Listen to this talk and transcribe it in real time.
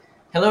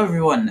Hello,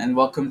 everyone, and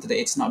welcome to the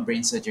It's Not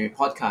Brain Surgery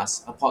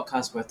podcast, a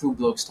podcast where two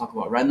blokes talk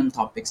about random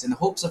topics in the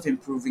hopes of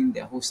improving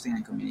their hosting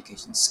and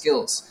communication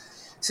skills.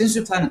 Since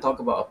we plan to talk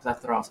about a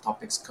plethora of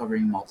topics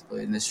covering multiple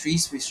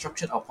industries, we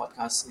structured our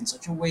podcast in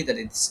such a way that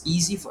it's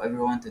easy for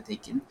everyone to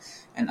take in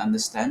and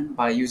understand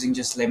by using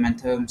just layman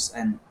terms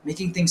and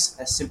making things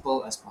as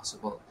simple as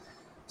possible.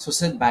 So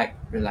sit back,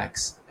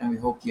 relax, and we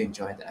hope you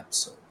enjoy the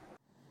episode.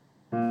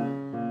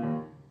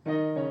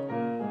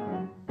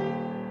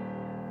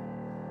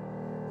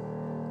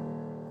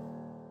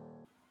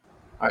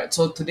 Alright,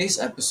 so today's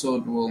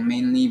episode will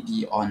mainly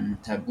be on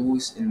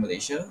taboos in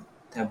Malaysia,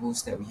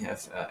 taboos that we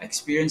have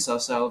experienced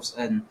ourselves,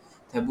 and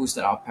taboos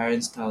that our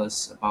parents tell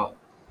us about.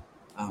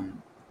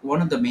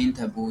 One of the main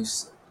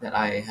taboos that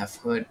I have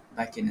heard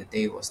back in the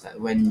day was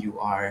that when you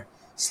are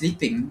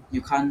sleeping,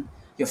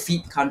 your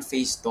feet can't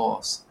face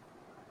doors.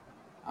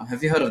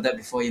 Have you heard of that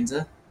before,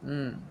 Yinza?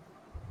 Mm,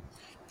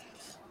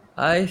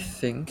 I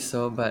think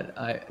so, but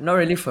I not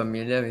really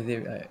familiar with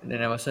it.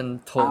 Then I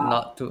wasn't told Ah,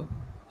 not to.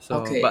 So,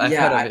 okay, but I've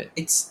yeah, heard of it.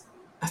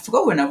 I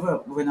forgot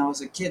when I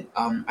was a kid,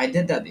 I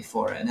did that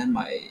before, and then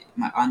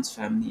my aunt's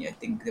family, I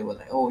think they were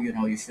like, oh,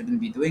 you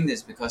shouldn't be doing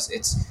this because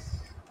it's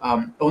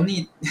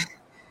only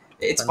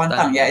it's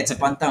pantang, Pantang. yeah, it's a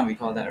pantang, we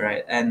call that,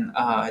 right? And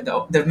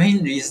the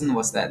main reason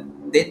was that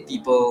dead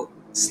people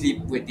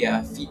sleep with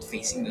their feet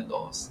facing the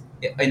doors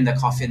in the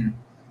coffin,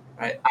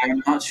 right?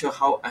 I'm not sure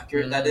how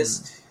accurate that mm,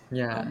 is,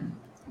 yeah.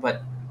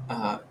 but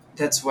uh,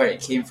 that's where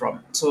it came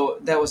from. So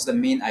that was the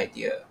main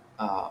idea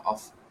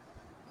of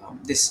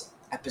this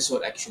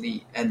episode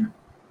actually, and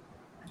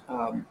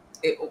um,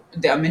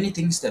 there are many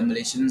things that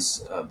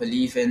Malaysians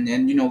believe in,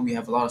 and we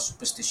have a lot of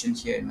superstition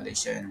here in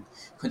Malaysia. And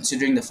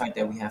considering the fact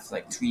that we have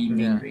like three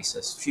main Yeah.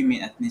 races, three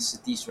main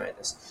ethnicities, right?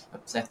 There's a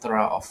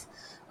plethora of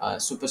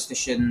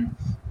superstition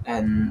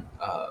and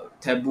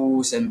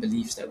taboos and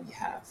beliefs that we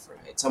have,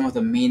 right? Some of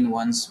the main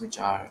ones, which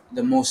are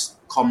the most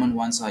common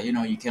ones, are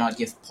you cannot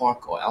give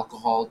pork or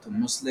alcohol to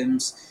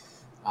Muslims.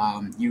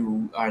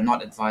 You are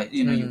not advised.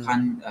 You Mm.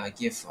 can't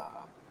give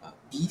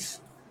beef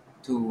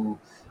to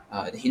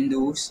the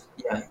Hindus,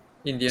 yeah,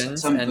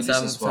 Indians some and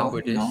Buddhists some as some well,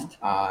 Buddhist.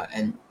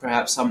 and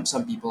perhaps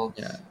some people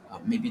Yeah.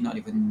 maybe not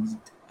even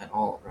meat at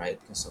all, right,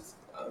 because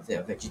of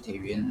their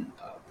vegetarian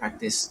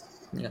practice.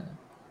 Yeah.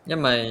 Yeah.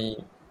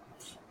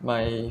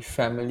 My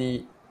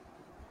family,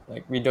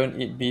 like, we don't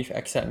eat beef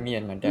except me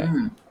and my dad.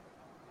 Mm.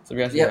 So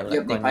because we Yep, have like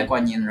yep, they Pai Guan Yin.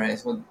 Guan Yin, right?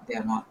 So they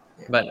are not.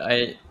 Yeah, But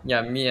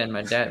me and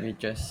my dad, we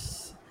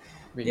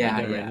yeah,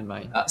 don't yeah. really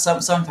mind.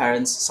 Some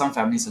parents, some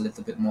families are a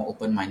little bit more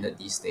open minded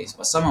these days,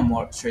 but some are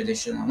more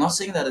traditional. Not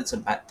saying that it's a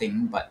bad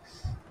thing, but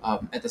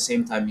at the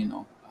same time,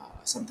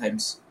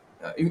 sometimes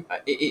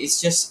it's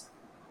just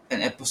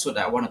an episode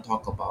that I want to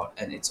talk about,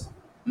 and it's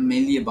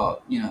mainly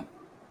about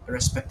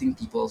respecting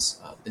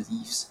people's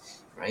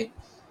beliefs, right?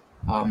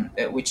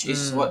 Which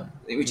is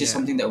Yeah.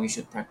 something that we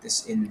should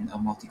practice in a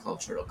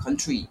multicultural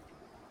country,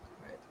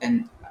 right?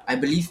 And I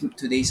believe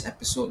today's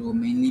episode will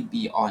mainly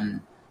be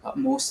on,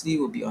 mostly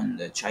will be on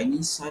the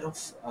Chinese side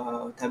of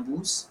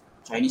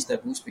Chinese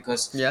taboos,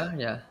 because Yeah.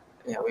 Yeah.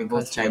 yeah, we're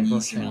both Because we are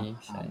both Chinese,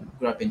 Chinese and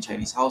grew up in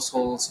Chinese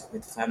households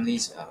with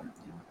families,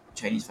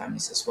 Chinese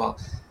families as well.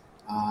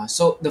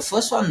 So the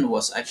first one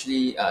was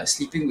actually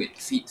sleeping with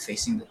feet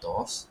facing the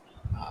doors.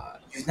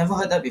 You've never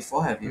heard that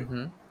before, have you?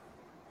 mm-hmm.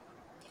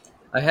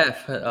 I have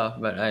heard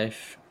of, but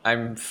I've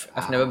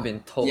never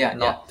been told Yeah,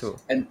 yeah, not to.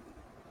 and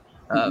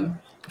mhm. Um,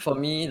 for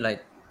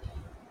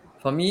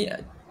me,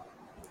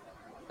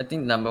 I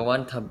think number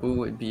one taboo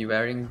would be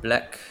wearing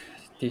black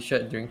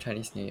t-shirt during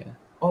Chinese New Year.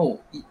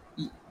 Oh,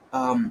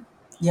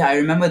 yeah, I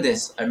remember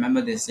this. I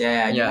remember this.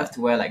 Yeah, yeah, you have Yeah,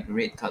 to wear like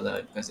red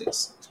color because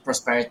it's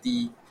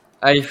prosperity.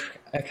 I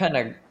I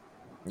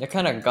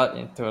kind of got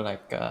into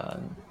like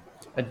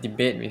a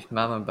debate with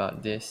mom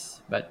about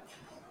this, but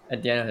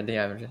at the end of the day,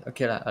 I was just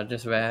okay lah.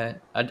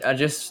 I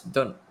just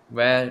don't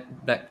wear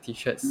black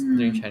t-shirts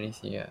during Mm,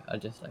 Chinese New Year. I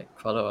just like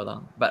follow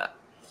along, but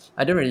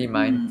I don't really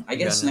mind, I to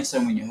be guess next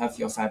time honest. when you have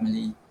your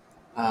family,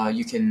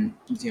 you can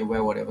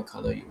wear whatever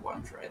color you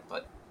want, right?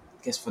 But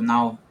I guess for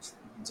now,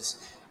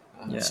 just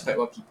Yeah, respect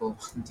what people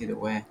want you to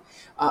wear.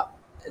 Uh,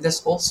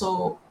 there's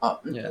also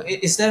yeah.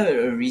 is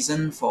there a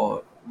reason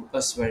for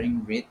us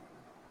wearing red?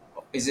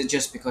 Is it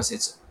just because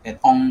it's an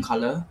on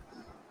color?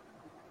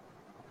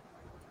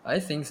 I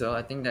think so.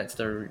 I think that's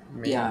the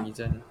main Yeah,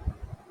 reason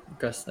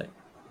because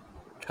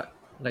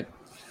like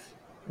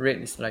red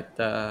is like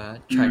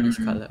the Chinese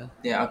mm-hmm. color.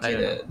 Yeah, I okay,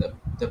 don't know.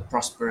 the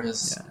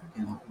prosperous, Yeah,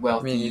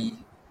 I mean wealthy.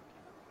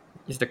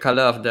 it's the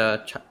color of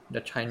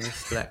the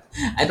Chinese flag,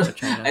 I don't the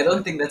China I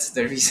don't flag. think that's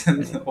the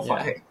reason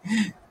Yeah, why.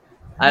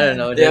 I don't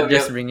know. Yeah,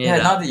 Just bring it yeah.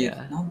 Now up. that you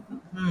Yeah, now,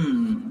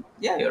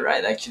 yeah, you're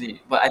right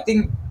actually. But I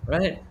think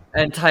right.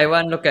 And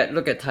Taiwan, look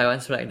at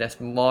Taiwan's flag. There's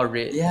more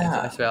red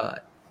yeah, as well.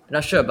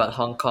 Not sure about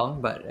Hong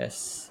Kong, but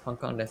as Hong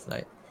Kong, there's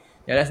like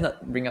yeah. Let's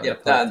not bring up the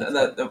yep. politics,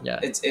 but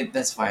yeah,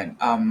 That's fine.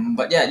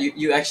 But yeah,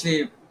 you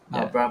actually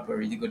yeah, brought up a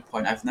really good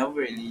point. I've never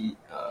really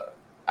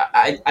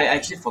I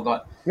actually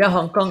forgot. yeah.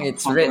 Hong Kong,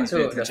 it's Hong Kong red is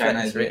red too. too. The flag China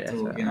is is red red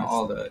as too. well.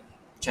 All the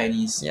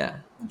Chinese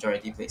Yeah,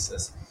 majority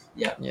places.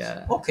 Yeah.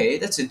 yeah. Okay,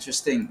 that's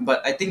interesting.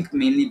 But I think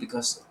mainly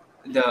because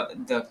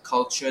the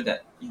culture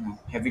that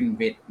having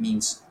red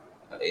means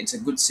it's a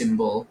good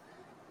symbol.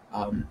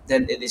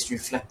 Then it is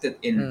reflected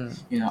in Mm.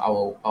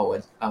 our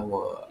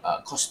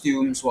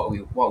costumes, what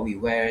we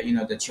wear.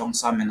 The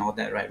cheongsam and all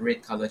that, right?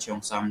 Red color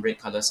cheongsam, red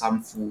color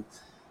samfu.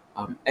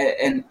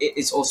 And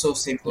it's also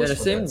same Yeah, goes the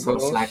for the same for the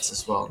flags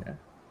as goes. well. Yeah.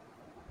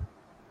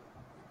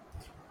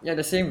 Yeah,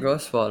 the same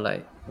goes for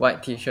like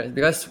white t-shirts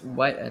because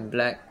white and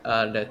black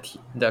are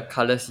the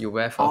colors you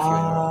wear for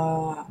funeral.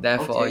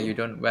 Therefore, Okay. you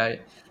don't wear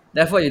it.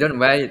 Therefore, you don't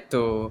wear it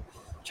to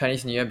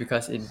Chinese New Year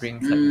because it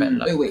brings like bad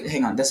Wait, luck.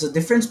 hang on. There's a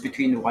difference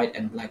between white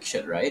and black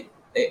shirt, right?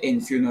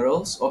 In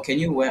funerals, or can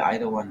you wear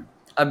either one?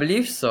 I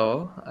believe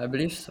so. I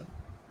believe so.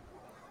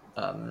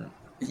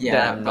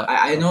 That Yeah, I'm but not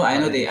I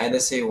know they entirely either sure.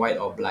 say white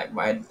or black,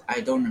 but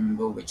I don't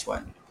remember which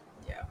one.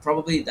 Yeah,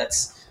 probably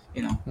that's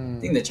I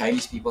think the Hmm.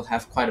 Chinese people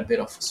have quite a bit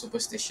of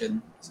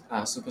superstitions.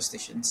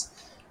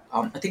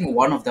 I think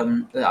one of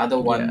them, the other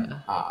one,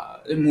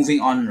 Yeah.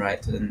 moving on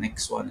right to the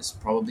next one is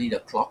probably the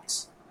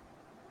clocks.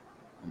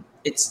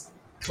 It's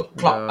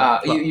clock. The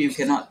You clocks.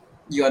 cannot,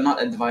 you are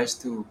not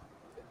advised to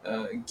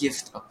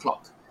gift a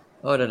clock.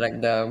 Oh, the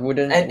like the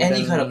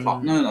Any kind of clock.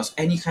 wooden. No, no, no.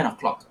 Any kind of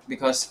clock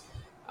because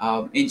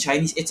in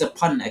Chinese it's a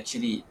pun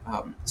actually.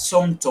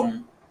 Song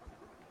zong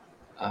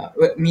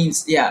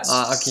means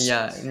Okay,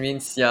 yeah. It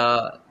means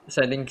you're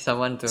sending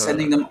someone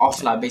sending to them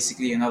off like lah.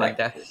 Basically, like like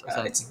death or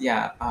it's something.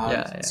 Yeah,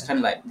 it's yeah, kind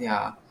of like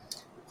their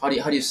how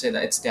do you say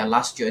that? It's their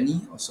last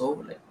journey or so,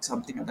 like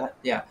something like that.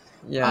 Yeah.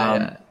 yeah,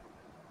 Um. yeah.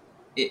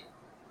 It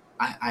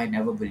I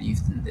never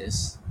believed in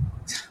this.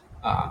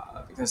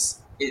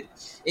 Because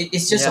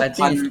it's just Yeah, a I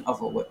think it's pun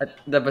of a word.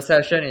 the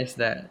perception is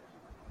that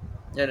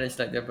yeah, it's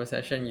like the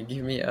perception. You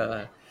give me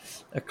a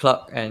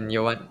clock and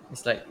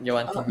it's like you're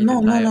wanting me to No,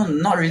 no, die no, or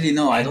not something. really.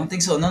 No, I don't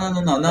think so. No, no,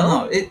 no, no, no,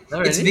 no. No,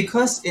 not It's really.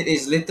 because it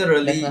is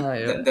That's not literally how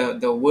it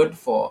the word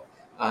for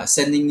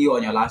sending you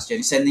on your last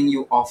journey, sending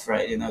you off,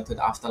 right? To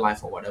the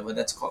afterlife or whatever.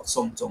 That's called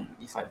song zong,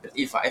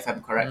 if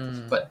I'm correct.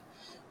 Mm, But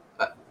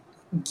uh,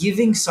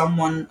 giving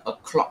someone a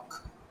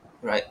clock,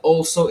 right,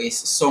 also is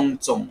song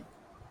zong.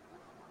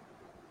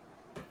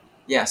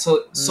 Yeah.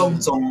 So song mm.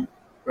 zong,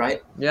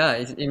 right? Yeah,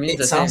 it means It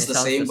the same. sounds It the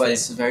sounds the same, but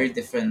it's same. very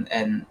different.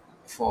 And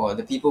for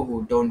the people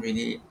who don't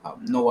really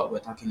know what we're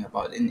talking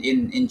about,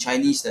 in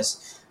Chinese,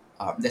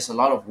 there's a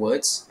lot of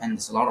words and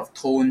there's a lot of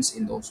tones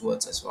in those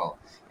words as well.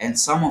 And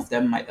some of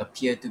them might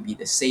appear to be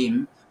the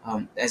same,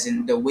 as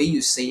in the way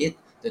you say it,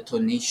 the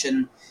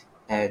tonation,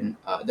 and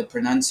the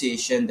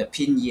pronunciation, the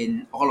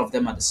pinyin, all of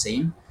them are the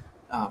same,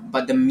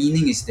 but the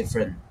meaning is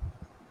different.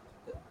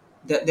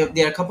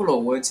 There are a couple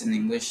of words in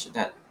English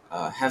that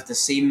have the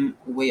same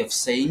way of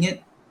saying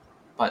it,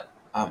 but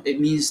it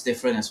means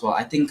different as well.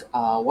 I think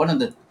one of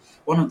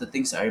the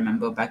things I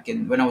remember back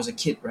in when I was a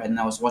kid, right, and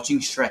I was watching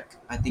Shrek.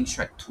 I think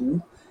Shrek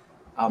 2,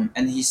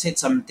 and he said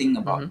something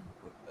about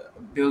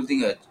Mm-hmm.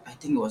 building a. I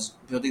think it was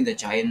building the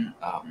giant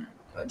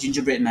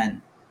gingerbread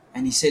man,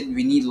 and he said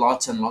we need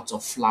lots and lots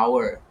of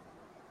flour,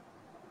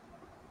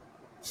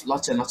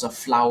 lots and lots of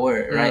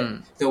flour, right?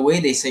 Mm. The way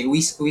they say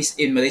we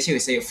in Malaysia we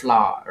say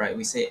flour, right?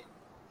 We say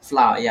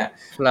flour, yeah.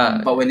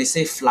 But Fly. when they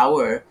say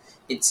flower,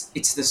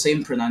 it's the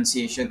same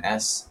pronunciation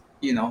as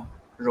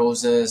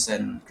roses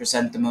and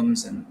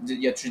chrysanthemums and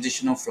your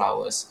traditional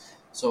flowers.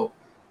 So,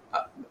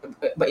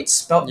 but it's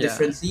spelled Yeah.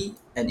 differently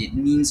and it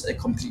means a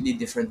completely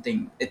different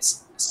thing.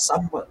 It's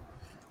somewhat.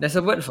 There's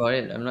a word for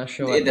it. I'm not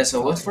sure what it's There's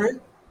a word called for though.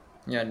 it.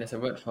 Yeah, there's a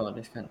word for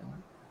this kind of.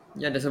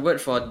 Yeah, there's a word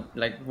for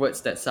like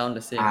words that sound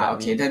the same, but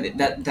Okay, we. then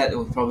that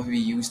will probably be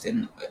used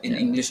in Yeah.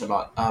 English a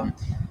lot.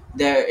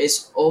 There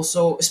is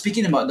also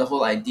speaking about the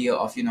whole idea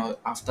of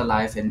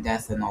afterlife and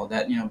death and all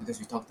that. Because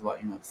we talked about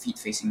feet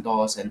facing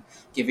doors and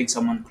giving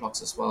someone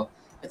clocks as well.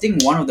 I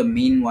think one of the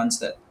main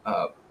ones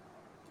uh,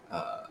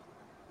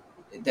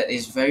 that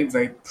is very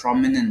very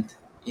prominent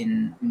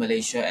in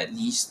Malaysia at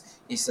least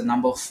is the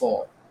number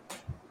four.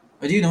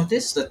 Do you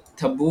notice the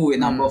taboo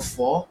in number Mm.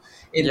 four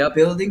in Yep.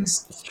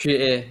 buildings? It's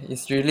 3A.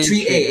 It's really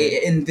Three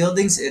 3A. A in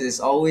buildings, it is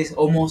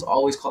almost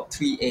always called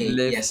 3A.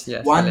 Lifts, Yes, yeah,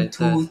 one,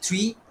 two, escalators.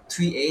 three,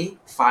 3A,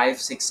 5,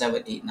 6,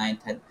 7, 8, 9,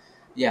 10.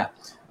 Yeah.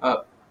 Uh,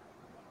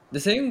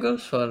 The same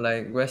goes for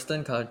like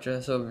Western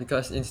culture. So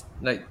because it's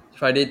like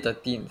Friday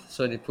 13th,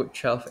 so they put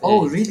 12A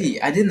oh, instead.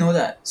 really? I didn't know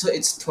that. So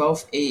it's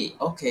 12A.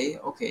 Okay,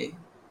 okay.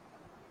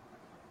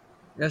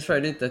 Because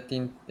Friday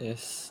 13th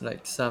is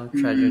like some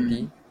Hmm.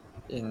 tragedy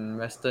in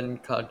Western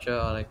culture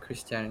or like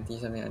Christianity,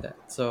 something like that.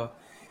 So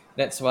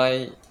that's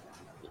why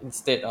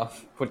instead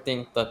of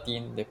putting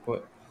 13, they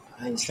put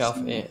I see.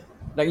 12A.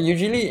 Like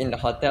usually in the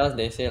hotels,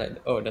 they say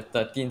like, oh, the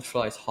 13th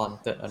floor is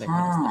haunted or that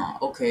kind of stuff.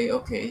 Okay,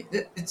 okay.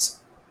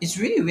 It's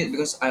really weird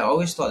because I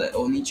always thought that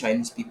only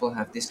Chinese people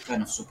have this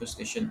kind of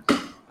superstition,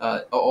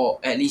 or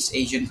at least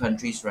Asian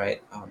countries,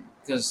 right?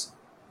 Because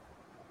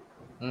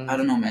I Mm,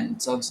 don't know, man.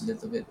 It sounds a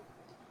little bit.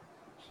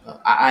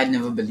 I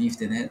never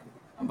believed in it,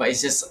 but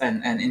it's just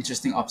an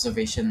interesting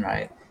observation,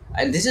 right?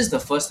 And this is the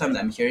first time that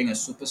I'm hearing a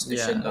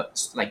superstition yeah.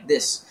 like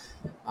this,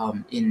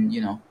 in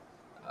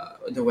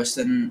the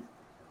Western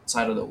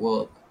side of the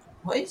world.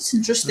 Well, it's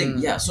interesting.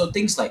 Yeah. Mm. So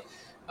things like,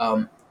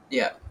 um,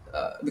 yeah,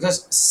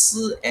 because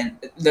四 and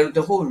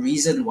the whole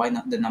reason why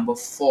the number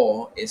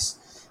four is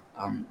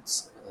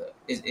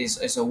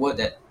is a word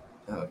that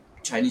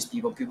Chinese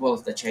people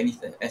of the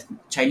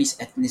Chinese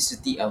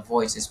ethnicity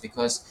avoids is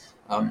because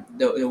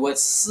the word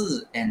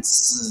四 and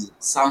四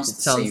sounds It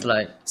the sounds same.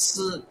 like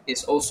四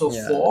is also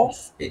yeah, four.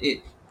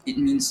 It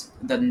means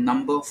the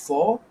number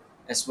four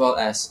as well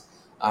as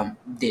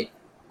dead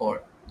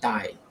or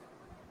die,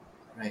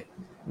 right?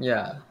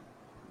 yeah,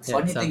 yeah.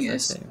 It Funny thing sounds the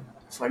is, same,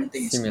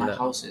 my similar.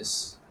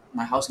 house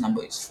my house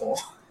number is four,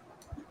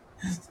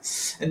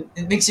 and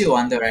it makes you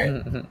wonder, right?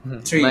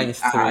 Mine Three.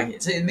 is three. Okay.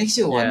 So it makes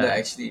you wonder Yeah.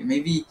 actually.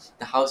 Maybe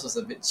the house was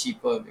a bit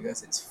cheaper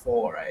because it's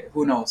four, right?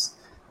 Who knows?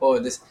 Oh,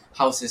 this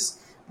house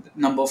is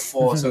number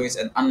four, so it's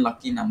an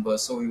unlucky number.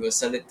 So we will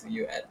sell it to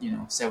you at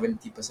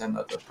 70%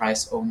 of the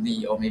price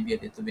only, or maybe a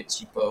little bit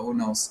cheaper. Who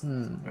knows,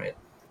 Hmm. right?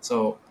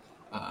 So,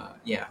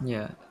 yeah.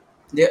 Yeah.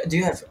 Do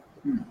you have?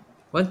 Hmm.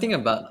 One thing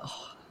about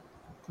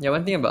yeah,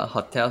 one thing about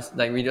hotels,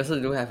 like we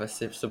also do have a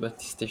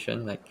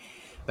superstition. Like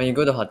when you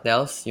go to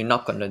hotels, you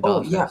knock on the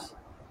Oh door yeah. first.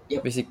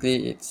 Yep.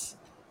 Basically, it's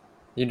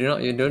you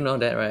don't know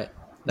that, right?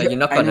 Like you Yep.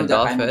 knock I on the know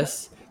that. door I know that.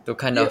 first to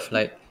kind of Yep.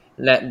 like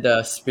let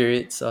the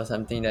spirits or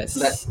something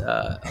Let that's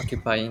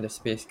occupying the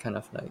space kind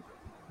of like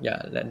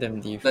yeah, let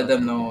them leave let or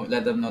them know. something.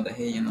 Let them know that,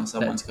 hey,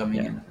 someone's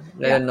coming Yeah, in.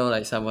 let Yeah. them know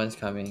like someone's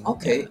coming.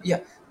 Yeah. Okay,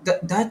 yeah,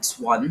 that's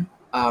one.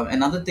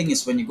 Another thing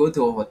is when you go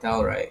to a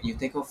hotel, right? You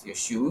take off your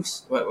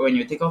shoes. When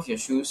you take off your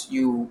shoes,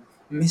 you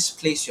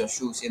misplace your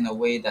shoes in a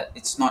way that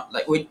it's not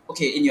like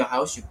okay, in your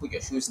house you put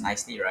your shoes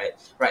nicely,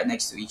 right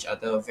next to each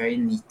other, very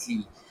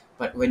neatly.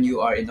 But when you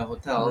are in the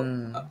hotel,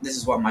 Mm. this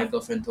is what my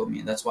girlfriend told me,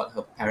 and that's what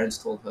her parents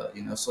told her.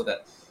 So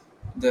that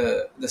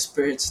the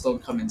spirits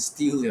don't come and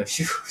steal your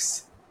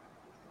shoes.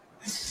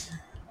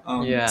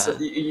 So Yeah.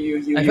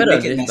 I've you heard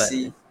make of it this, but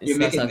messy. You it's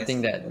make not it something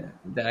messy. that Yeah.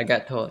 I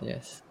got told.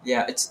 Yes.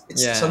 Yeah, it's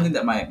something Yeah.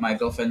 that my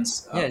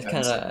girlfriend's Yeah, it's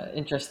kind parents said. of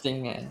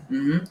interesting and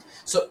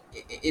So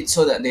it's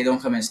so that they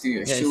don't come and steal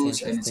your yeah, it's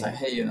shoes, and it's like, interesting.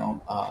 hey,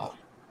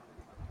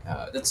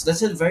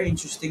 that's a very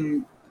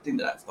interesting thing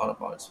that I've thought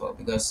about as well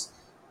because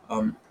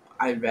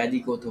I rarely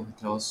go to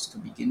hotels to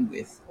begin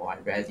with, or I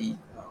rarely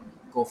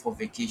go for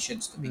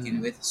vacations to begin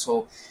Mm. with.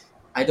 So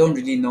I don't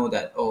really know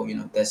that. Oh,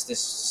 there's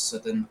this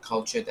certain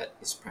culture that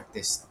is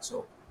practiced.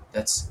 So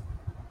that's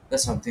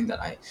that's something that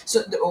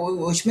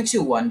which makes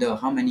you wonder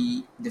how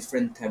many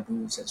different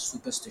taboos and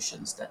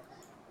superstitions that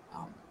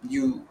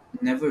you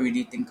never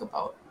really think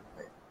about.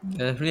 Right?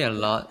 There's really a Yeah,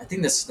 lot. I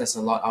think there's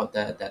a lot out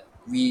there that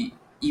we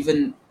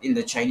even in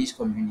the Chinese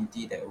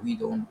community that we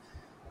don't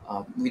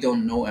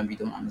know and we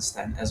don't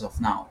understand as of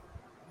now.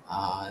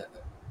 Uh,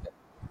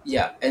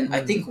 yeah, and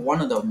I think Mm.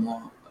 one of the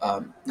more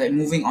like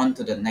moving on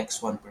to the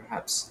next one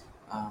perhaps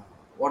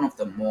one of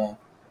the more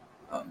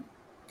um,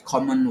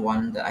 common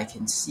one that I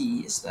can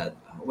see is that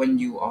when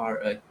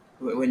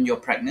you're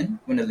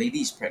pregnant, when a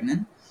lady is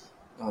pregnant,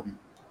 um,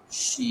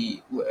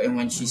 and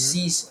when she Mm-hmm.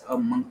 sees a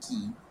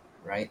monkey,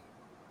 right,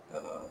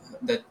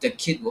 the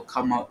kid will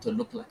come out to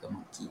look like a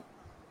monkey.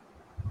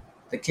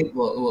 The kid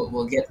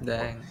will get.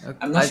 Dang. Okay.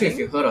 I'm not I sure if think.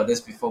 you've heard of this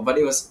before, but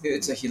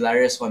it's a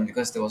hilarious one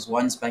because there was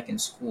once back in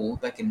school,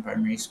 back in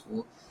primary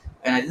school,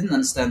 and I didn't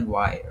understand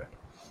why. Right,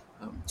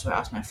 so I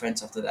asked my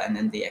friends after that, and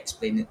then they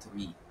explained it to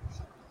me.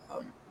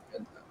 Um,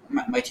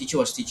 my teacher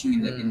was teaching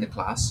in the Mm.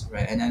 class,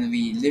 right, and then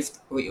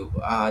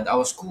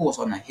our school was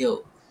on a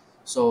hill,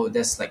 so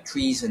there's like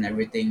trees and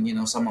everything,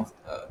 some of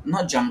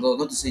not jungle,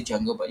 not to say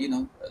jungle, but a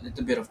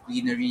little bit of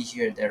greenery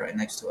here and there right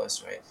next to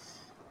us, right.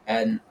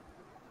 And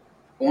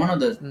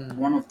Mm.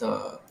 one of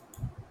the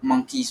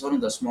monkeys, one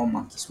of the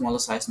smaller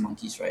sized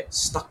monkeys, right,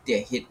 stuck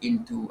their head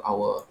into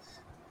our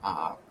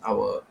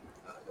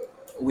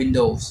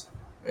windows,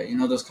 right?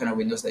 Those kind of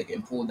windows that you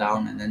can pull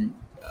down, and then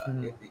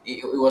Mm.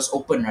 it was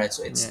open, right?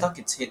 So it Yeah. stuck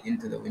its head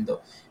into the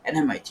window, and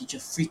then my teacher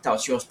freaked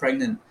out. She was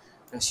pregnant.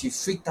 She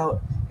freaked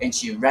out and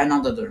she ran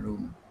out of the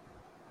room.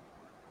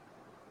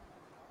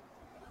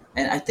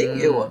 And I think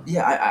it was, Mm.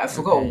 yeah, I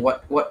forgot Okay.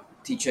 what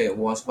teacher it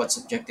was, what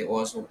subject it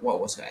was, what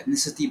was her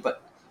ethnicity,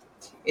 but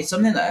it's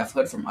something that I've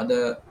heard from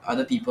other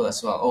people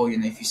as well. Oh,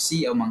 if you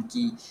see a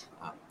monkey,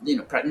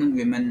 pregnant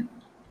women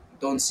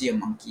don't see a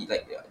monkey.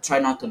 Like, try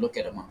not to look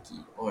at a monkey.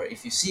 Or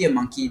if you see a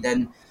monkey,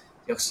 then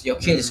your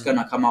kid is Mm.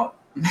 gonna come out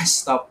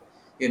messed up,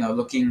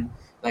 looking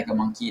like a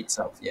monkey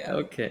itself. Yeah.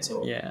 Okay.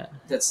 So Yeah.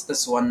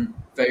 that's one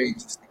very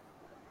interesting.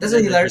 That's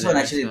a That's a hilarious one hilarious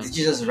actually. The one.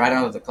 teacher just ran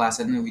out of the class,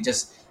 and then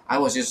I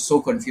was just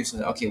so confused.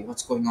 Like, okay,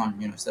 what's going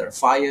on? Is there a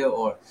fire,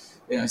 or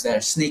is there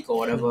a snake or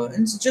whatever?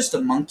 And it's just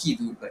a monkey,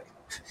 dude. Like,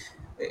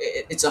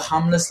 it's a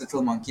harmless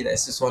little monkey that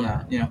just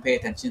wanna Yeah. pay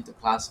attention to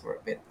class for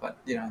a bit, but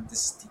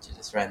this teacher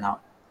just ran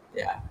out.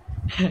 Yeah.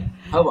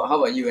 How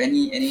about you?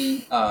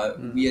 Any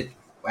Mm. weird,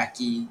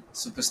 wacky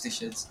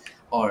superstitions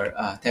or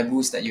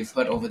taboos that you've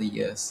heard over the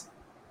years?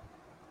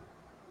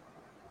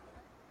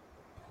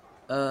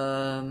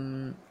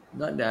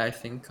 Not that I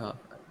think of.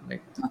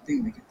 Like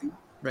Nothing we can think.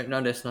 right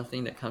now, there's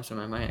nothing that comes to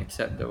my mind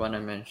except the one I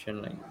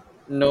mentioned. Like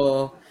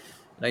no,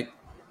 like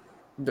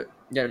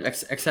yeah,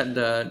 except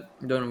the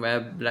don't wear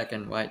black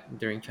and white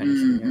during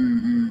Chinese New Mm, Year.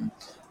 mm, mm.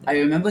 I Yeah,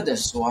 remember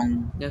there's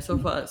one. yeah. So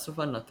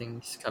far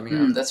nothing's coming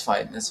Mm, up that's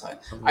fine. That's fine.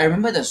 from I it.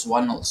 remember there's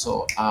one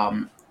also.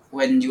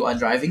 When you are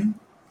driving,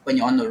 when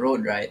you're on the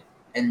road, right,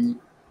 and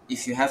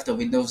if you have the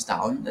windows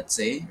down, let's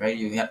say, right,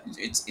 you have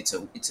it's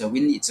a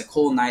windy, it's a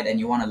cold night, and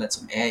you want to let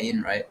some air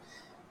in, right,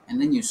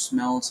 and then you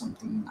smell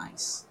something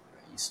nice.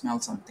 Right? You smell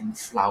something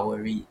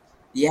flowery.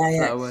 Yeah,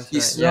 yeah. Flowers,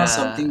 You right? smell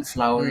something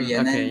Yeah. flowery,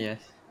 and Okay. then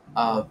Yes.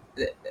 uh,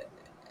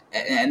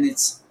 and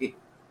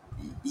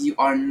you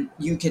are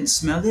you can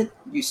smell it.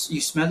 You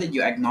smell it.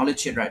 You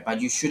acknowledge it, right?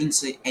 But you shouldn't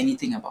say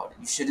anything about it.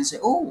 You shouldn't say,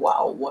 "Oh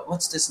wow,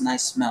 what's this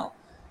nice smell?"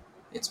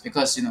 It's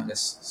because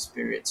there's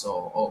spirits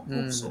or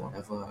ghosts or Mm.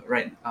 whatever,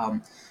 right?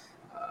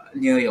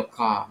 Near your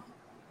car,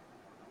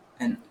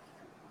 and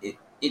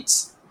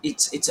it's I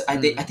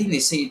Mm. think they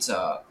say it's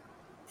a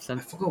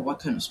I Some. forgot what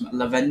kind of smell.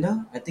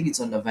 Lavender. I think it's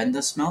a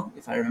lavender smell,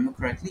 if I remember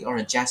correctly, or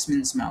a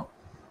jasmine smell.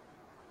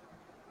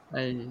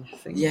 I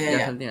think Yeah, yeah, yeah, yeah.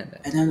 something like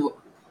that. And then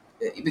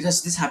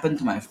because this happened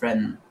to my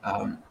friend,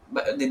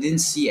 but they didn't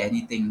see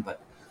anything,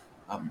 but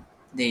um,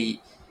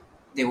 they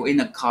they were in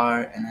a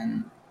car, and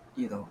then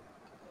you know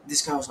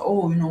this guy was like,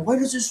 "Oh, why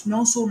does it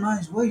smell so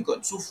nice? Why you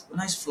got so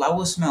nice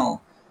flower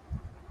smell?"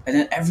 And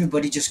then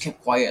everybody just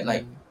kept quiet,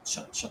 like, Mm.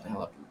 shut the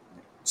hell up,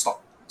 like,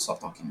 stop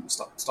talking,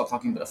 stop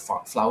talking about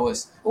the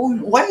flowers. Oh,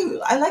 why?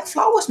 I like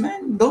flowers,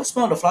 man. Don't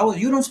smell the flowers.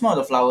 You don't smell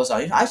the flowers.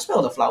 I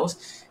smell the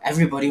flowers.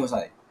 Everybody was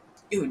like,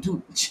 ew,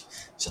 dude,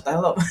 shut the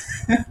hell up.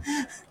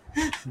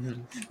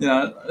 Mm. you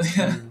know,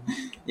 Mm.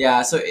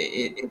 yeah. So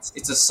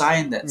it's a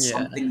sign that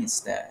Yeah. something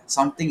is there,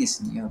 something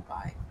is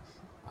nearby,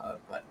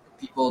 but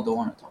people don't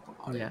want to talk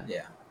about it. Yeah.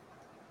 Yeah.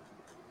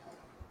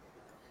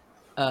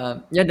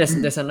 Yeah. There's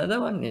Mm. there's another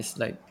one is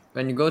like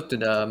when you go to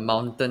the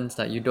mountains,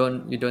 like you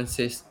don't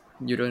say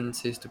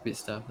stupid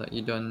stuff. Like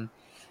you don't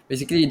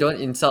basically you don't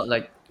insult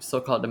like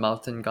so called the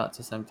mountain gods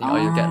or something, or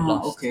you get Ah,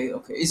 lost. okay,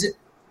 okay. Is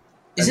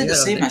Have it you the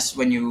heard of same as this?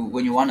 when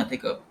you want to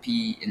take a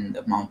pee in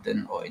the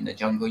mountain or in the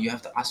jungle? You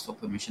have to ask for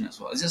permission as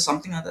well. Is it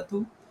something like that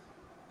too?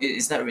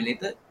 Is that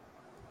related?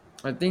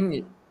 I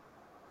think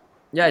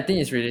yeah, I think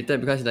it's related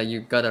because like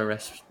you gotta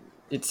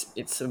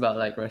it's about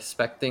like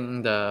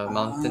respecting the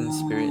mountain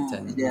spirits Ah,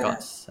 and yeah.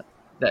 gods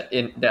that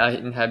are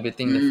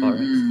inhabiting the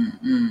forest.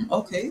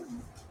 Okay.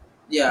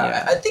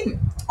 Yeah, I Yeah. think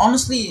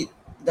honestly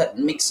that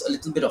makes a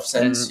little bit of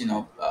sense. And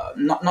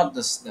Not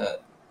this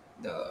the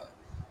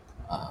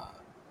uh,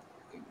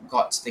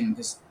 God's thing,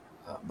 because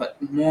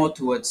but more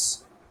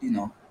towards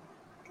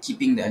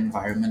keeping the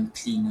environment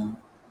cleaner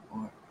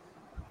or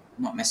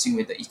not messing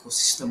with the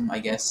ecosystem. I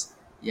guess.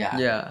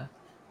 Yeah, yeah. yeah.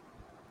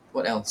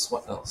 What else?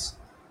 What else?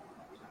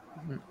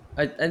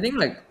 I think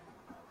like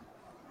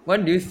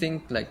what do you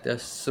think like the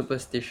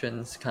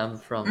superstitions come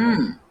from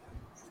Mm,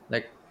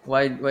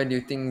 why do you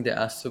think there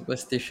are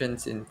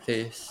superstitions in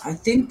place? I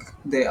think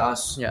there are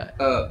Yeah.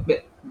 a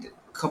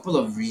couple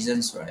of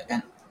reasons, right?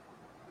 And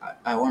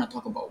I want to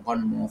talk about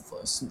one more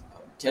first.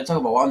 Can I talk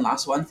about one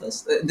last one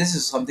first? This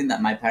is something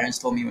that my parents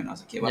told me when I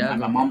was a kid. Well, Yeah, my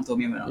go ahead. mom told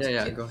me when I was Yeah, a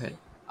yeah, kid. go ahead.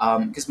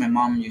 Because my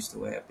mom used to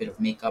wear a bit of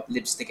makeup,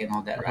 lipstick, and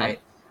all that, Uh-huh.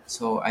 right?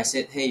 So I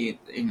said, hey,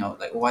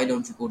 like, why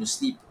don't you go to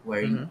sleep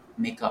wearing Mm-hmm.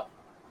 makeup?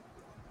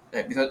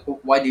 Like, because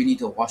why do you need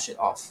to wash it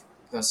off?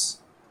 Because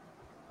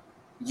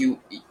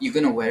you're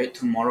gonna wear it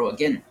tomorrow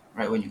again,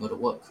 right? When you go to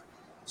work.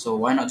 So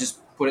why not just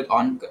put it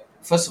on?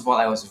 First of all,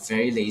 I was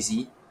very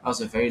lazy. I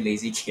was a very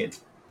lazy kid.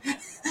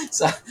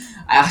 So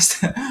I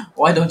asked her,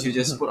 why don't you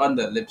just put on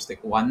the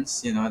lipstick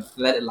once,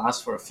 let it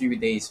last for a few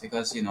days,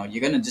 because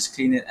you're gonna just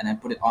clean it and then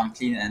put it on,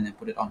 clean it and then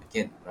put it on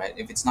again, right?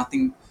 If it's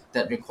nothing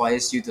that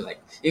requires you to,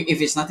 like,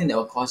 if it's nothing that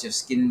will cause your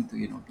skin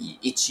to be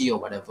itchy or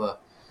whatever,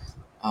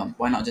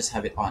 why not just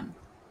have it on?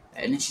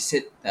 And then she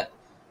said that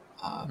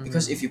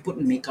because if Mm. you put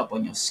makeup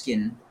on your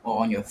skin or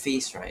on your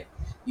face, right,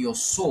 your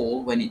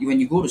soul, when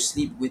you go to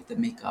sleep with the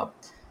makeup,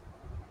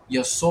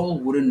 your soul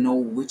wouldn't know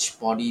which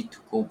body to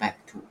go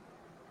back to.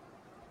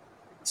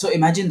 So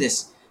imagine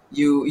this: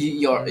 you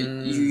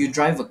Mm.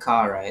 drive a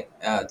car, right,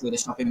 to the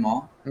shopping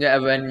mall. Yeah,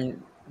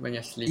 when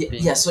you're Yeah,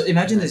 yeah. sleeping. So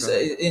imagine Yeah, this: go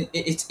ahead.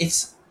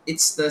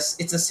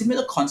 it's a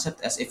similar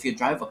concept as if you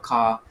drive a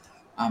car,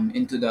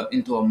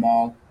 into a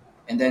mall,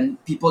 and then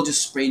people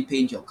just spray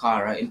paint your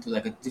car, right, into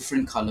like a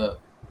different color.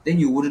 Then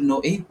you wouldn't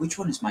know, which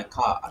one is my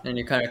car, And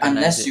you can't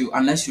recognize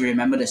unless it. you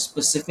remember the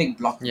specific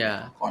block you had to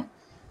Yeah. park on.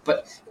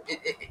 But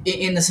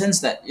in the sense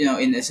that,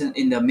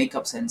 in the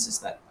makeup sense, is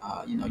that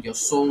your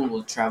soul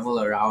will travel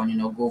around,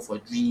 go for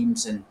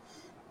dreams and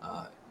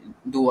uh,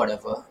 do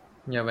whatever.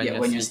 Yeah, when Yeah,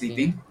 you're when you're sleeping.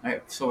 sleeping,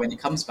 right? So when it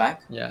comes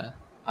back, Yeah.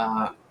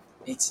 uh,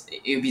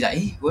 it'll be like,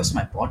 hey, where's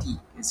my body?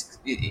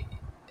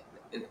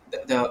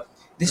 The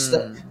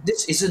Mm.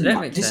 this isn't That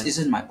my makes this sense.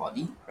 isn't my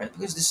body, right?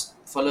 Because this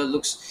fella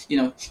looks,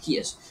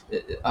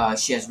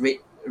 she has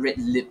red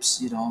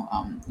lips,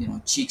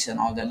 cheeks and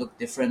all that look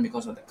different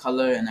because of the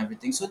color and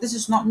everything. So this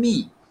is not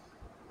me,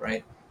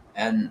 right?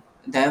 And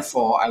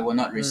therefore, I will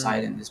not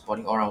reside in Mm. this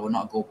body, or I will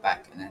not go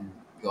back. And then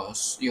your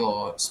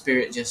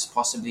spirit just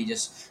possibly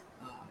just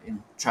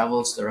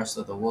travels the rest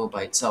of the world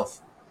by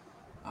itself.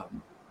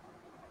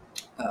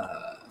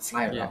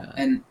 fly around. Yeah.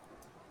 And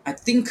I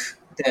think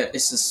But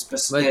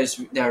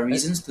there are I,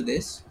 reasons to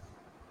this.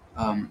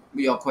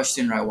 Your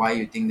question, right? Why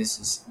you think this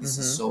is mm-hmm.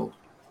 so?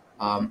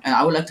 And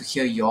I would like to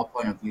hear your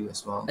point of view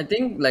as well. I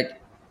think like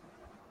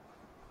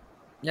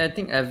yeah, I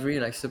think every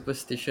like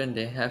superstition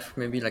they have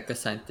maybe like a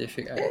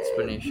scientific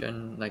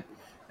explanation like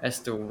as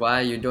to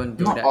why you don't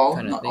do Not that all,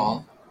 kind of not thing.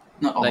 all,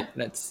 not Like all.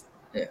 let's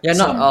Yeah, yeah,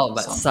 not all,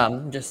 but some. some,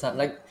 just some.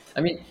 Like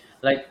I mean,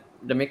 like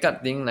the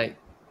makeup thing, like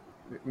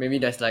maybe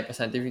there's like a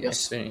scientific Your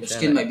explanation,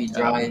 skin might be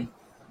dry.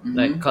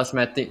 like Mm-hmm.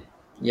 cosmetic,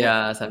 Yep.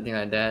 yeah, something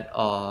like that,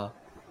 or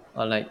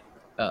like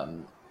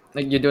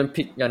you don't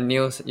pick your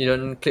nails, you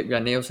don't clip your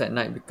nails at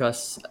night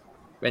because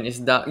when it's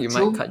dark you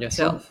might True, cut true.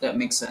 yourself. That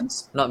makes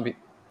sense. Not be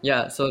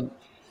yeah,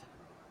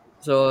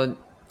 so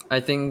I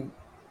think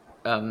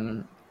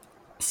um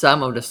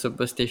some of the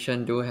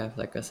superstition do have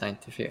like a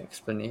scientific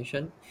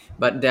explanation,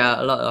 but there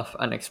are a lot of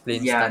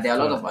unexplained Yeah, there stuff are a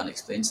too lot of lah.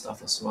 unexplained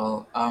stuff as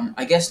well.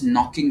 I guess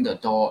knocking the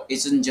door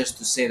isn't just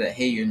to say that,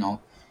 hey,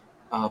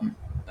 um,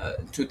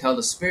 to tell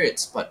the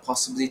spirits, but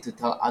possibly to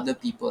tell other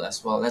people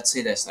as well. Let's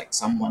say there's like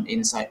someone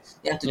inside.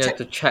 Yeah, to You have check.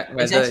 to check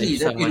whether Exactly. if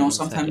That someone inside,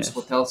 sometimes yes.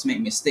 hotels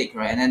make mistake,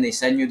 right? And then they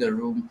send you the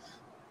room.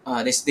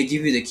 They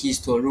give you the keys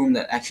to a room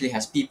that actually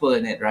has people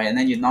in it, right? And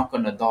then you knock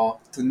on the door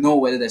to know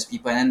whether there's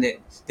people, and then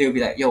they'll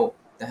be like, "Yo,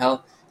 the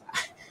hell,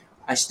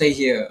 I stay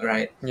here,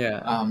 right?" Yeah.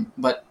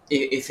 But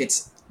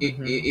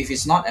Mm-hmm. if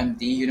it's not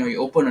empty, you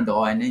open a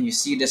door and then you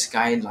see this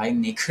guy lying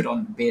naked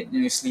on the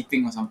bed,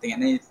 sleeping or something,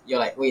 and then you're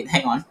like, "Wait,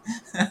 hang on."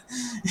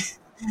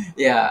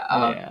 Yeah,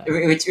 Yeah.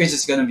 which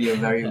is gonna be a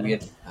very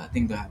weird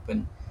thing to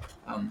happen.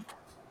 Um,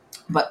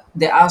 but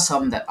there are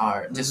some that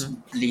are just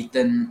Mm-hmm.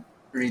 blatant,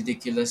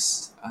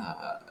 ridiculous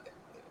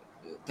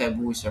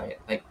taboos, right?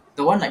 Like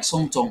the one like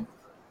Song Zong.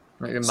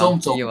 Like the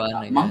Song monkey Zong. one,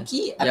 I guess.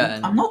 Monkey, Yeah,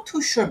 I'm and not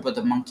too sure about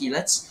the monkey.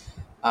 Let's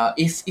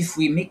if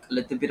we make a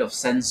little bit of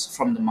sense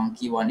from the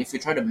monkey one, if we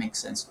try to make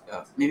sense,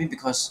 maybe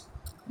because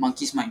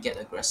monkeys might get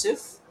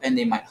aggressive and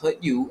they might hurt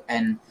you,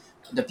 and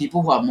the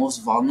people who are most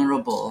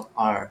vulnerable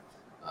are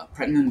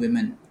pregnant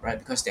women, right?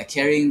 Because they're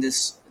carrying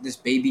this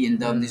baby in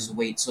them, this mm,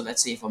 weight. So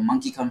let's say if a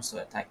monkey comes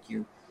to attack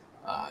you,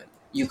 uh,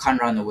 you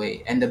can't run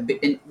away, and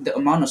the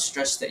amount of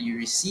stress that you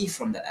receive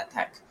from that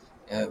attack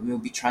will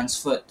be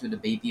transferred to the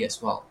baby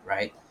as well,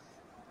 right?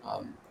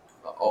 um,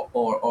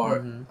 or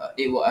mm-hmm.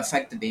 it will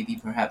affect the baby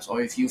perhaps,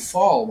 or if you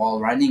fall while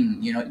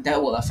running,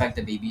 that will affect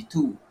the baby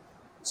too.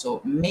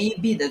 So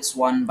maybe that's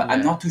one, but I'm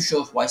Yeah. not too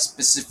sure why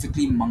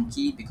specifically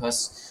monkey,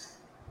 because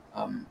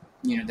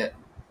that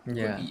could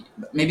Yeah. be,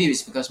 maybe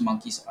it's because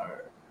monkeys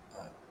are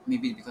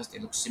maybe because they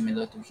look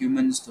similar to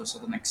humans to a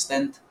certain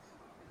extent,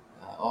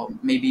 or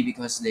maybe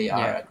because they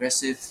are Yeah.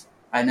 aggressive.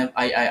 I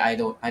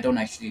don't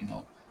actually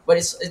know, but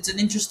it's an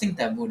interesting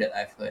taboo that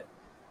I've heard,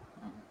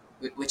 um,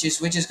 which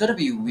is gonna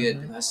be weird,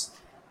 Mm-hmm. because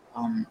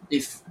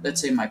if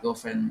let's say my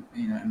girlfriend,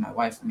 and my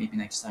wife, maybe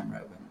next time,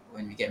 right,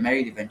 when we get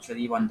married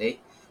eventually one day,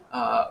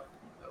 uh,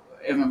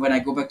 and when I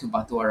go back to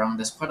Batu Arang,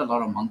 there's quite a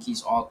lot of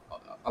monkeys all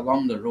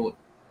along the road.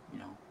 You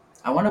know,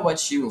 I wonder what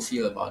she will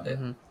feel about it.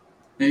 Mm-hmm.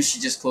 Maybe she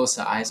just close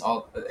her eyes,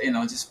 all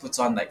just puts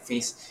on like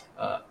face,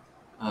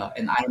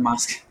 an eye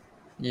mask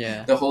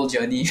Yeah. the whole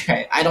journey.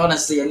 Right? I don't want to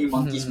see any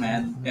monkeys,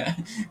 man. Yeah,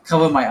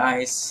 cover my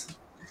eyes.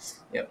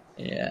 Yep.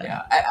 Yeah.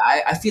 Yeah,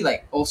 I feel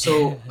like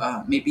also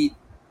maybe,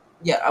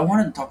 yeah, I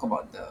want to talk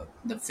about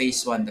the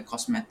face one, the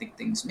cosmetic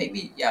things.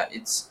 Maybe, yeah,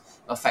 it's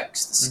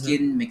affects the Mm-hmm.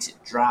 skin, makes it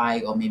dry,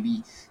 or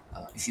maybe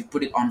if you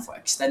put it on for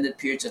extended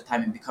periods of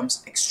time, it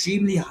becomes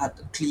extremely hard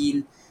to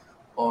clean,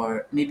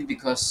 or maybe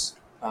because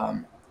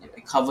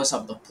it covers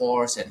up the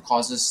pores and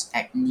causes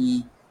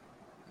acne,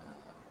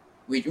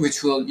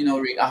 which will,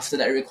 after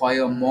that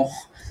require Mm-hmm. more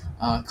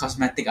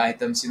cosmetic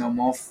items,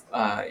 more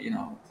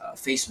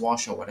face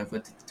wash or whatever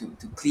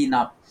to clean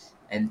up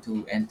and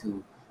to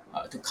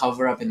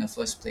cover up in the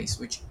first place,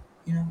 which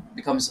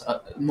becomes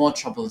more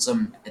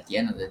troublesome at the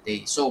end of the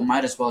day. So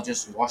might as well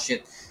just wash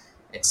it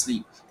and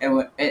sleep.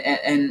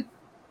 And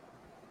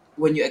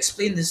when you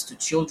explain this to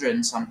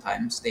children,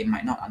 sometimes they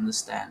might not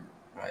understand,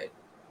 right?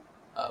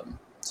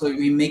 So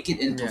we make it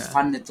into Yeah.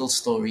 fun little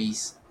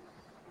stories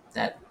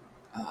that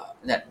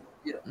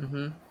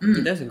Mm-hmm.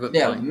 Mm, That's a good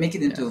yeah, point. make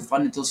it into Yeah.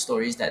 fun little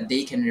stories that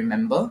they can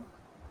remember,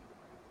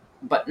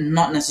 but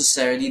not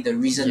necessarily the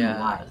reason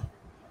why.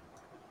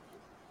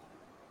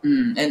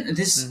 Yeah. And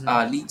this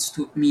Mm-hmm. leads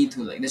to me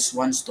to like this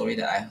one story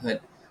that I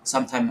heard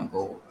some time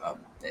ago.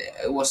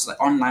 It was like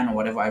online or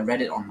whatever. I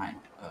read it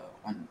online,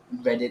 on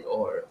Reddit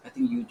or I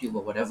think YouTube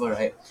or whatever,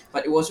 right?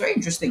 But it was very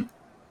interesting,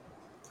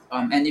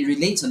 and it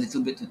relates a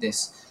little bit to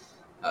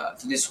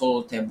this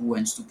whole taboo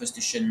and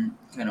superstition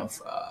kind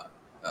of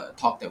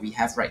talk that we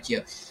have right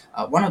here.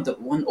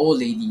 One old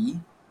lady,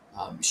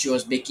 she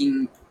was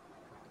baking.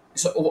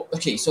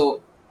 Okay,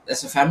 so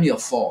there's a family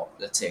of four,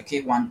 let's say,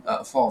 okay,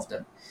 four of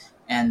them,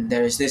 and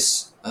there is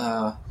this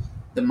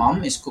the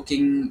mom is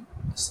cooking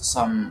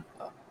some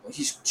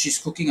she's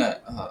cooking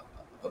a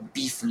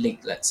beef leg,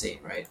 let's say,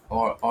 right,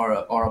 or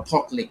a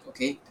pork leg,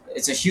 okay,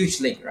 it's a huge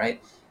leg, right,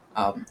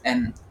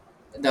 and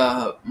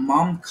the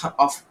mom cut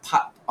off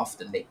part of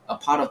the leg, a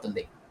part of the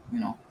leg, you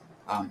know.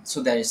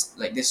 So there is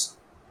like this.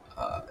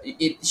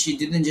 She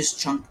didn't just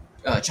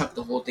chuck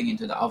the whole thing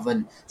into the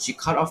oven. She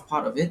cut off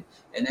part of it,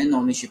 and then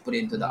only she put it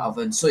into the Mm.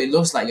 oven. So it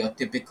looks like your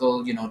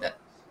typical, that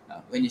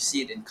when you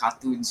see it in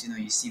cartoons,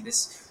 you see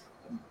this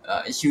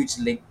huge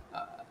leg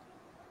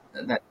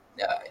that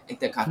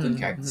the cartoon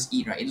characters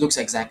eat, right? It looks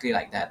exactly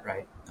like that,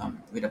 right?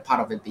 With a part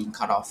of it being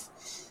cut off.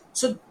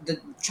 So the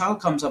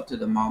child comes up to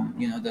the mom,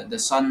 the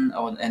son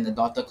and the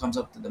daughter comes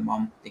up to the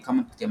mom. They come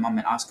up to their mom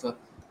and ask her,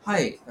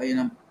 "Hi,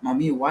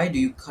 mommy, why do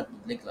you cut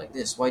the leg like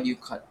this? Why do you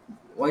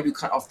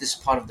cut off this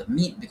part of the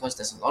meat? Because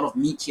there's a lot of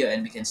meat here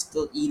and we can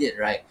still eat it,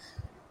 right?"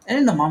 And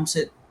then the mom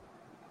said,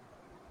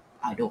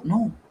 "I don't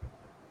know.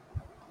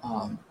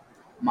 Um,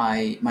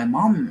 my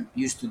mom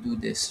used to do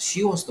this.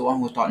 She was the one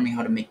who taught me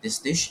how to make this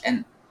dish,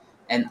 and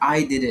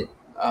I did it.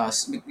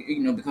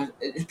 Because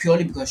it's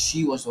purely because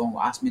she was the one who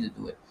asked me to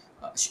do it,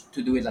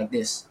 to do it like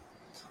this."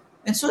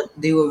 And so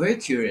they were very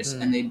curious,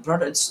 and Mm. they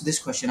brought this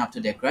question up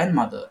to their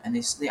grandmother, and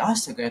they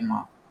asked their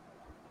grandma,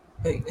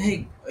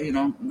 "Hey,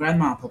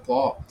 grandma,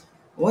 papa,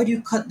 why do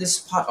you cut this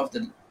part of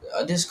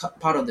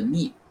part of the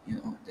meat?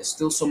 There's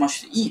still so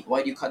much to eat.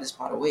 Why do you cut this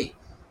part away?"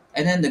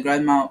 And then the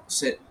grandma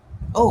said,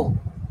 "Oh,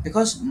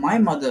 because my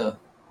mother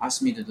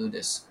asked me to do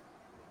this.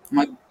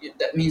 My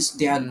That means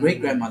their great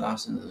Mm. grandmother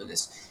asked them to do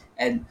this,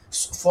 and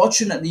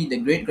fortunately, the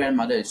great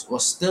grandmother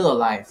was still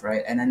alive,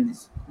 right? And then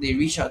they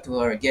reach out to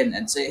her again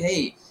and say,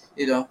 "Hey,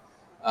 you know,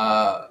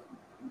 uh,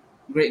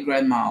 great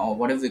grandma or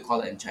whatever we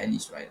call it in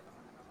Chinese, right?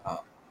 Uh,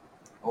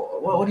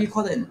 what do you Yeah.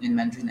 call it in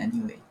Mandarin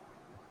anyway?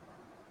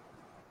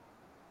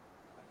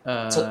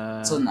 Uh,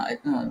 Something I,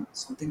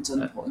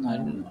 Zhen Po. I No,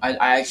 don't.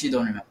 I actually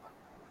don't remember.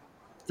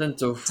 曾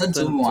祖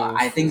母,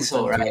 I think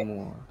so, right? 曾祖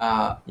父.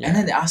 And Yeah.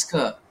 then they ask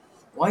her,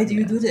 "Why do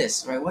you Yeah. do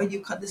this, right? Why do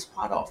you cut this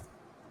part off?"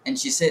 And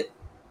she said,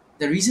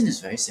 "The reason is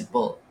very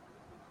simple.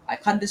 I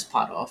cut this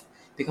part off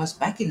because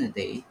back in the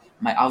day,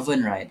 my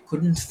oven, right,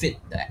 couldn't fit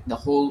the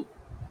whole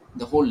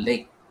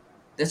leg.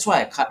 That's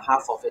why I cut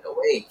half of it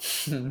away."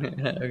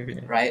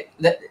 Okay. Right?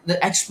 The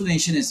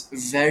explanation is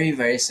very,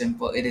 very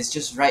simple. It is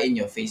just right in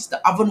your face. The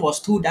oven was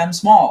too damn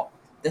small.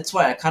 That's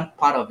why I cut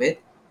part of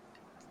it.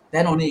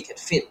 Then only it could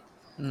fit.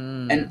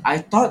 And Mm. I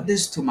taught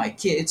this to my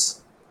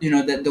kids.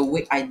 That the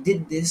way I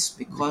did this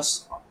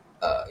because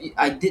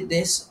I did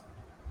this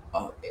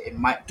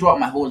throughout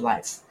my whole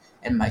life,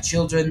 and my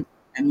children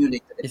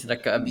emulated it. It's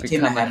like It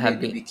became a become a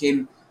habit. It habit. became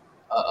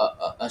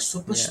a Yeah.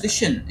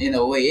 superstition in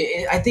a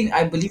way.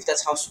 I believe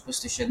that's how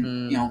superstition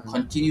Mm.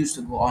 continues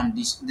to go on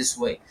this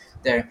way.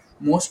 There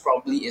most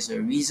probably is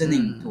a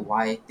reasoning to Mm.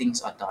 why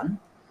things are done,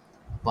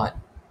 but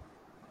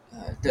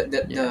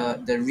Yeah.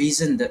 the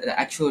reason, the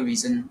actual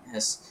reason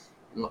has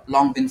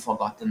long been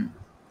forgotten,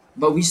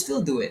 but we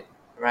still do it,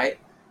 right?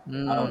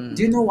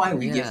 Do you know Mm. why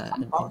we give Yeah. I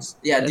think angpaos?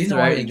 Yeah, do you that's know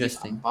why very we give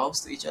interesting.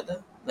 angpaos to each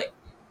other? Like,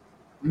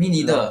 me No.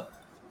 neither.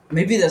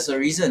 Maybe there's a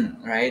reason,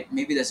 right?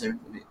 Maybe there's a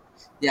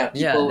yeah,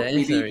 Yeah, there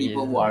is a maybe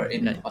people who are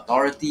reason. in Like,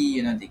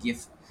 authority, they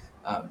give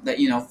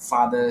that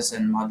fathers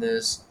and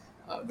mothers,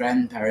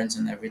 grandparents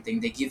and everything.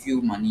 They give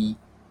you money.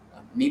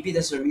 Maybe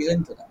there's a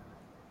reason to that.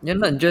 yeah,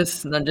 not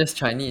just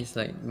Chinese.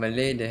 Like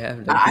Malay, they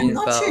have the I'm bean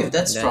not sure if pao.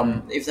 that's Then,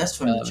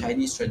 from the um,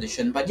 Chinese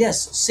tradition, but yes,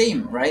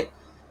 same, right?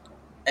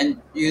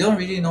 And you don't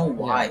really know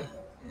why.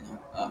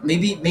 yeah.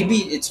 Maybe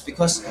it's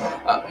because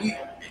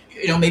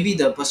maybe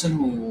the person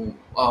who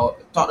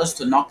taught us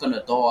to knock on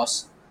the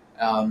doors.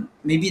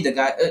 Maybe the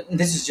guy.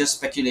 This is just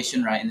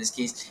speculation, right? In this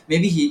case,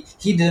 maybe he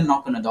didn't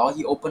knock on the door.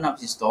 He opened up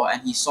his door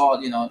and he saw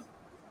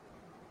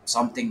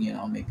something.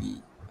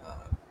 Maybe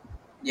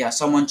yeah,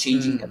 someone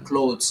changing their Mm.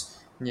 clothes.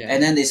 And Yeah.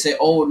 then they say,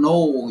 "Oh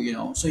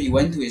no," so he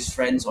went to his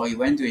friends or he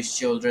went to his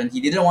children.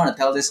 He didn't want to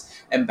tell this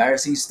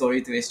embarrassing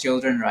story to his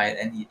children, right?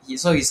 And he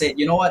said,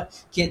 "You know what,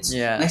 kids,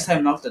 next Yeah.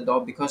 time knock the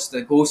door because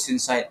the ghosts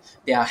inside,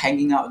 they are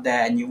hanging out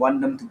there and you want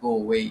them to go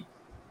away."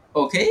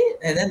 Okay.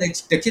 And then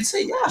the kids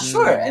say, "Yeah,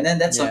 sure." And Mm. then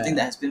that's something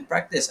that Yeah. has been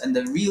practiced, and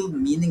the real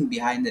meaning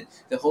behind it,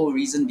 the whole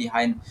reason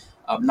behind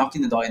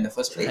knocking the door in the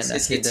first It's place, kind of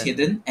is it's hidden.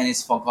 hidden and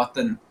it's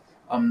forgotten.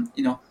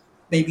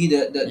 Maybe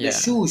the Yeah.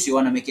 shoes, you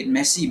want to make it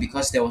messy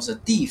because there was a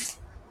thief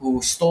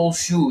who stole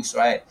shoes,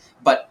 right?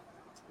 But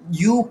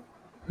you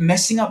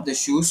messing up the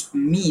shoes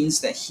means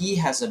that he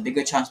has a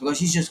bigger chance because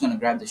he's just going to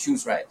grab the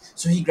shoes, right?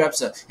 So he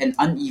grabs an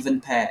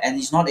uneven pair and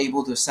he's not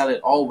able to sell it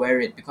or wear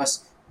it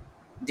because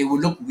they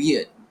would look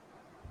weird.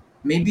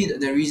 Maybe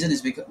the reason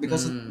is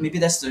Mm. maybe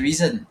that's the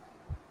reason,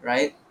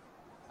 right?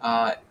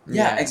 Yeah,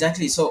 Yeah.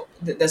 exactly. So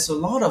there's a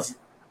lot of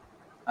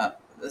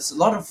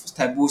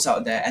taboos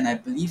out there, and I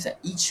believe that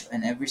each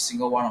and every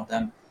single one of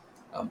them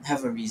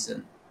have a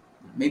reason.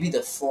 Maybe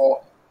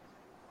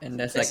And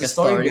there's there's like a a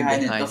story story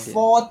behind it. The behind it.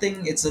 four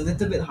thing, it's a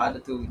little bit harder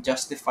to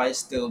justify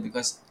still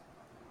because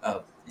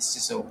it's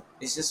just a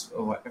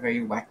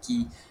very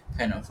wacky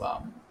kind of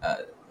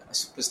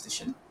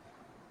superstition.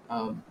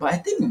 But I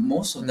think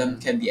most of them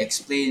Mm. can be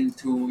explained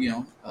through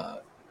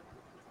a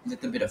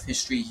little bit of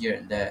history here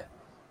and there.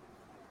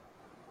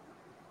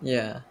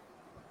 Yeah.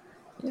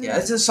 Yeah, Yeah.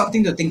 it's just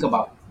something to think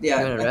about. You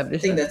Yeah, want to I wrap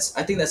this think up?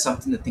 that's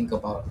something to think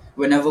about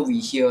whenever we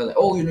hear like,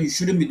 oh, you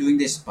shouldn't be doing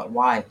this, but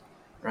why,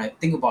 right?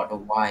 Think about the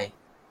why.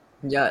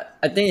 Yeah,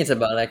 I think it's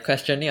about like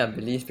questioning our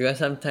beliefs because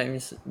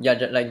sometimes, yeah,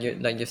 like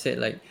you said,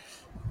 like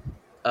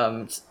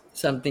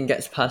something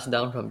gets passed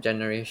down from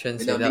generations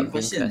Without being without being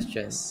questioned.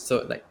 questioned. Yes.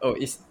 So like, oh,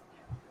 it's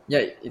yeah,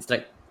 it's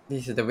like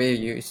this is the way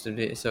you used to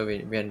do it, so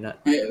we're not.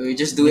 We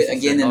just do it This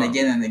is the again and norm.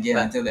 again and again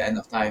But until the end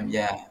of time.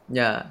 Yeah.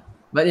 yeah,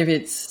 but if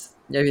it's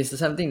yeah, if it's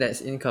something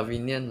that's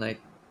inconvenient,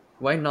 like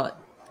why not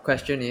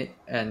question it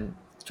and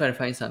try to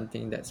find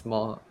something that's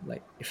more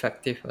like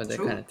effective or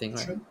that kind True. of thing,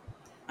 right? True.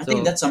 I think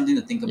So that's something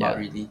to think about, yeah,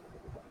 really.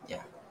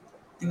 Yeah.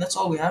 I think that's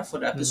all we have for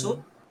the episode.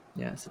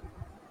 mm-hmm. Yeah, so,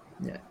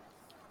 yeah.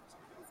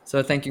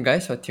 So thank you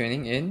guys for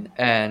tuning in,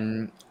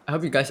 and I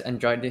hope you guys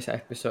enjoyed this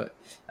episode.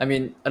 I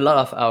mean, a lot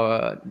of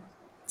our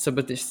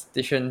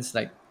superstitions,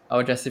 like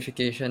our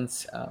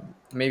justifications,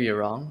 may be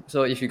wrong.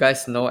 So if you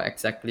guys know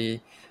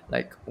exactly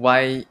like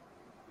why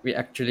we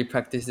actually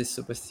practice these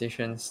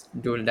superstitions,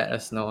 do let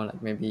us know.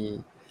 Like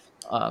maybe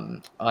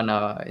on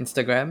our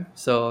Instagram.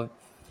 So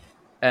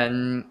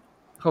and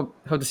hope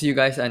to see you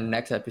guys on the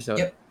next episode.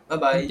 Yep. Bye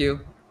Thank bye. you.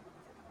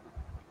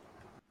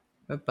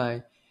 Bye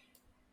bye.